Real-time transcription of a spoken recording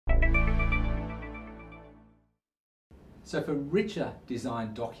So for richer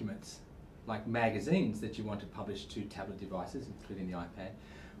design documents, like magazines that you want to publish to tablet devices, including the iPad,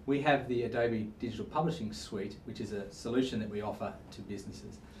 we have the Adobe Digital Publishing Suite, which is a solution that we offer to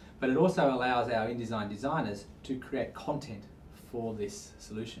businesses. But it also allows our InDesign designers to create content for this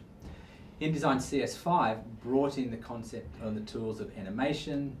solution. InDesign CS5 brought in the concept of the tools of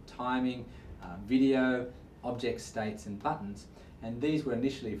animation, timing, video, object states and buttons, and these were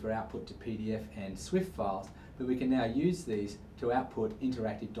initially for output to PDF and Swift files, but we can now use these to output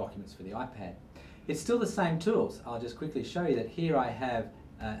interactive documents for the iPad. It's still the same tools. I'll just quickly show you that here I have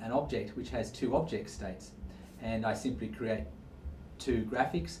an object which has two object states, and I simply create two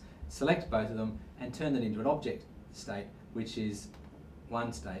graphics, select both of them and turn them into an object state, which is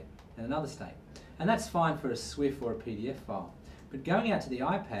one state and another state. And that's fine for a Swift or a PDF file. But going out to the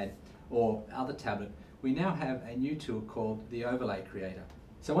iPad or other tablet, we now have a new tool called the Overlay Creator.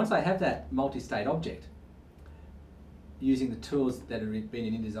 So once I have that multi-state object, using the tools that have been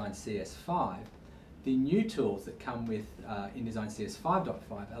in InDesign CS5, the new tools that come with InDesign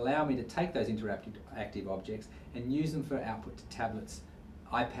CS5.5 allow me to take those interactive objects and use them for output to tablets,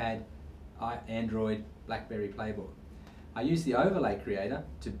 iPad, Android, BlackBerry Playbook. I use the Overlay Creator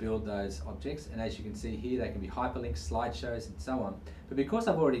to build those objects, and as you can see here, they can be hyperlinks, slideshows and so on. But because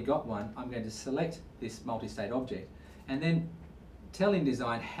I've already got one, I'm going to select this multi-state object and then tell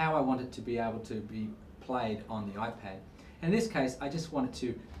InDesign how I want it to be able to be played on the iPad. And in this case, I just want it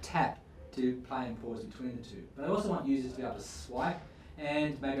to tap to play and pause between the two. But I also want users to be able to swipe,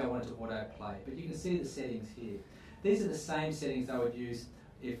 and maybe I want it to auto-play. But you can see the settings here. These are the same settings I would use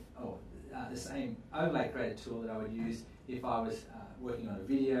if, the same Overlay Creator tool that I would use if I was working on a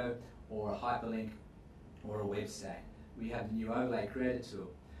video or a hyperlink or a web stack. We have the new Overlay Creator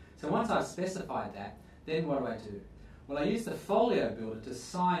tool. So once I've specified that, then what do? Well, I use the Folio Builder to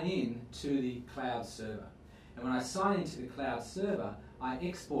sign in to the cloud server. And when I sign into the cloud server, I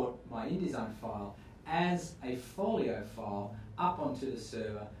export my InDesign file as a folio file up onto the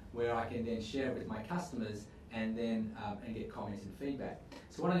server, where I can then share it with my customers and then and get comments and feedback.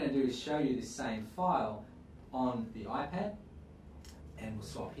 So what I'm going to do is show you this same file on the iPad, and we'll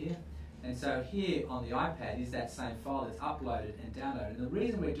swap here. And so here on the iPad is that same file that's uploaded and downloaded. And the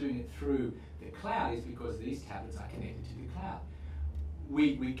reason we're doing it through the cloud is because these tablets are connected to the cloud.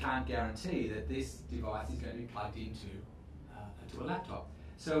 We can't guarantee that this device is going to be plugged into to a laptop.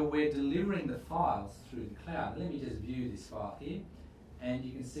 So we're delivering the files through the cloud. Let me just view this file here, and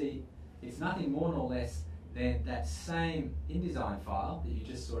you can see it's nothing more nor less than that same InDesign file that you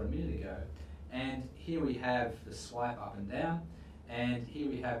just saw a minute ago. And here we have the swipe up and down, and here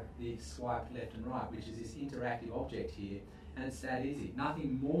we have the swipe left and right, which is this interactive object here. And it's that easy.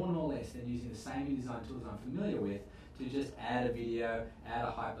 Nothing more nor less than using the same InDesign tools I'm familiar with to just add a video, add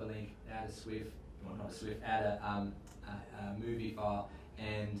a hyperlink, add a Swift, well not a Swift, add a movie file,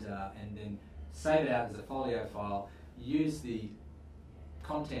 and then save it out as a folio file, use the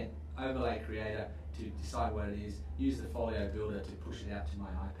content Overlay Creator to decide what it is, use the Folio Builder to push it out to my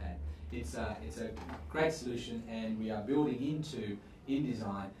iPad. It's a great solution, and we are building into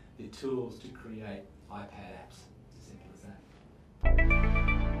InDesign the tools to create iPad apps.